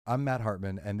I'm Matt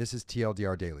Hartman, and this is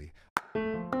TLDR Daily. Good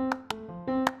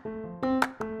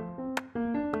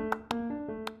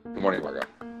morning, Margot.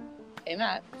 Hey,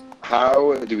 Matt.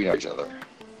 How do we know each other?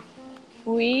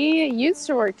 We used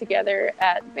to work together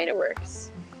at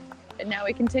BetaWorks, and now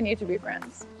we continue to be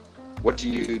friends. What do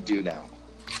you do now?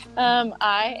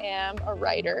 I am a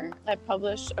writer. I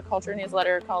publish a culture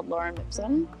newsletter called Lorem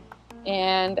Ipsum,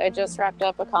 and I just wrapped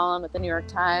up a column at the New York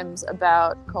Times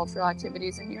about cultural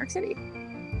activities in New York City.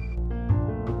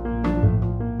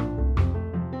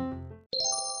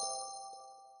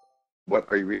 What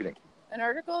are you reading? An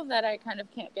article that I kind of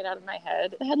can't get out of my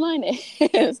head. The headline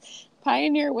is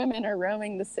Pioneer Women Are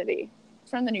Roaming the City.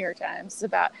 It's from the New York Times. It's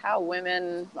about how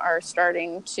women are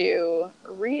starting to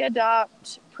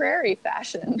readopt prairie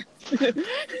fashion.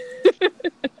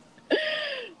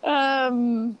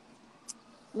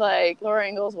 Like Laura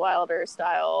Ingalls Wilder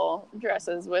style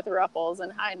dresses with ruffles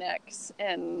and high necks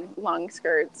and long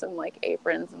skirts and like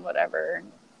aprons and whatever,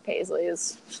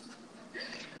 paisleys.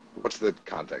 What's the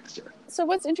context here? So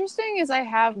what's interesting is I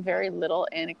have very little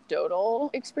anecdotal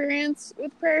experience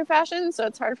with prairie fashion, so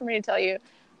it's hard for me to tell you.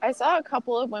 I saw a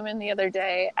couple of women the other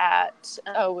day at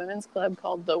a women's club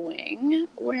called The Wing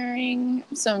wearing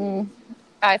some,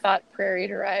 I thought,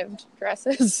 prairie-derived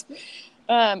dresses.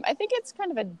 I think it's kind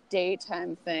of a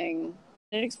daytime thing.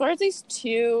 It explores these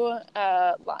two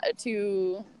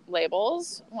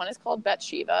labels. One is called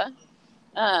Bathsheba,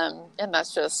 and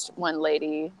that's just one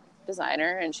lady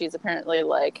designer, and she's apparently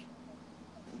like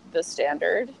the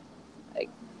standard, like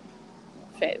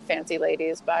fancy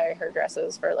ladies buy her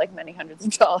dresses for like many hundreds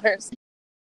of dollars.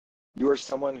 You are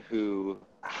someone who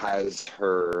has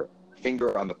her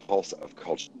finger on the pulse of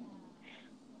culture.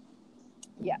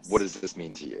 Yes. What does this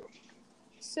mean to you?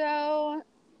 So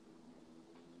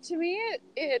to me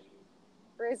it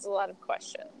raises a lot of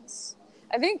questions.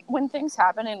 I think when things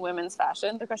happen in women's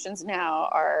fashion, the questions now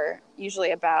are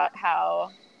usually about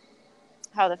how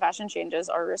the fashion changes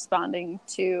are responding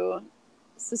to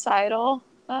societal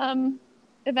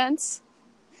events.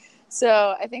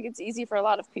 So I think it's easy for a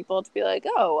lot of people to be like,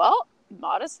 oh, well,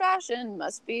 modest fashion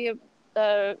must be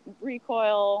a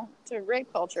recoil to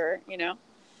rape culture, you know?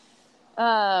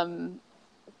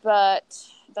 But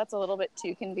that's a little bit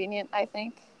too convenient, I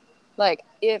think. Like,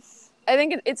 I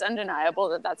think it's undeniable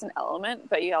that that's an element,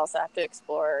 but you also have to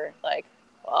explore, like,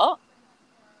 well,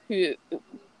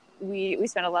 we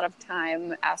spend a lot of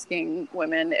time asking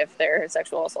women if their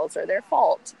sexual assaults are their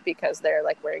fault because they're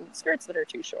like wearing skirts that are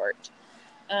too short.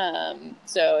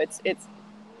 So it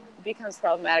becomes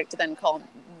problematic to then call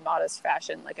modest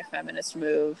fashion like a feminist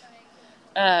move.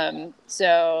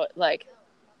 So like,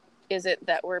 is it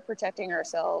that we're protecting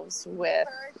ourselves with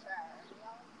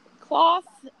cloth,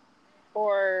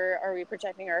 or are we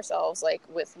protecting ourselves like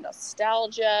with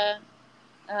nostalgia?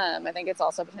 I think it's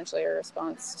also potentially a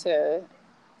response to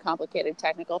complicated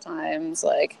technical times.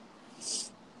 Like,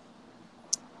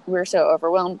 we're so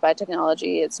overwhelmed by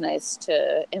technology, it's nice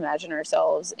to imagine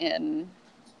ourselves in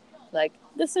like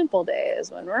the simple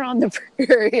days when we're on the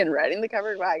prairie and riding the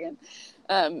covered wagon,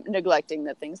 neglecting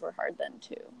that things were hard then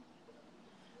too.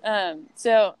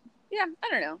 So yeah, I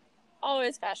don't know,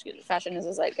 always fashion is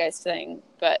a zeitgeist thing,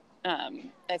 but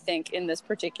I think in this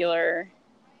particular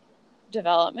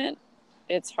development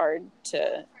it's hard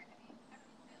to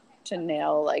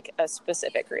nail like a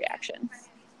specific reaction.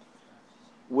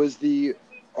 Was the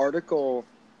article,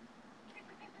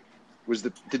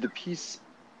 did the piece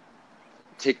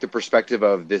take the perspective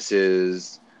of this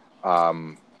is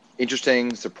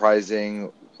interesting,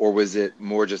 surprising, or was it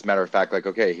more just matter of fact, like,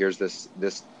 okay, here's this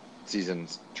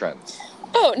season's trends?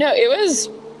 Oh, no, it was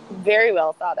very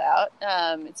well thought out.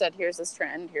 It said, here's this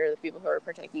trend, here are the people who are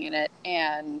partaking in it,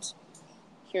 and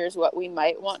here's what we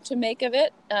might want to make of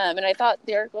it. And I thought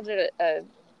the article did a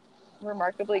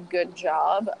remarkably good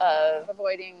job of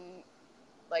avoiding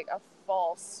like a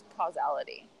false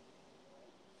causality.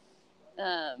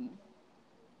 It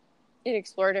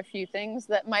explored a few things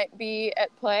that might be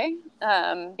at play.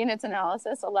 In its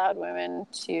analysis, allowed women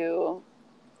to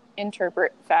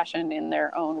interpret fashion in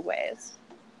their own ways,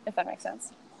 if that makes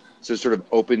sense. So it sort of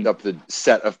opened up the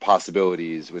set of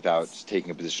possibilities without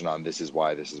taking a position on this is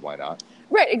why not.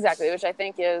 Right, exactly, which I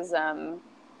think is a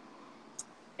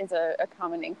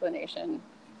common inclination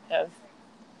of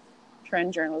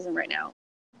trend journalism right now.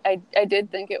 I did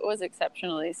think it was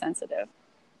exceptionally sensitive.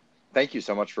 Thank you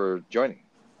so much for joining.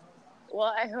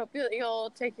 Well, I hope you'll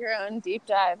take your own deep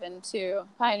dive into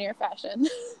pioneer fashion.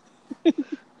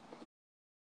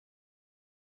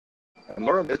 And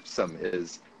Lorem Ipsum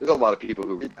there's a lot of people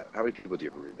who read that. How many people do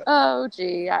you read that? Oh,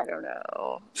 gee, I don't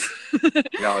know.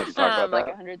 You're not allowed to talk about like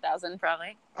that? 100,000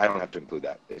 probably. I don't have to include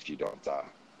that if you don't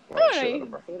Why not Oh, share you that can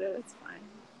number? include it. It's fine.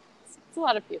 It's a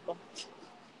lot of people.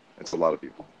 It's a lot of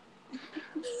people.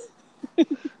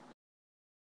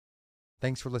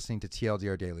 Thanks for listening to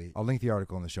TLDR Daily. I'll link the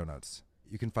article in the show notes.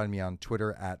 You can find me on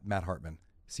Twitter at Matt Hartman.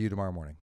 See you tomorrow morning.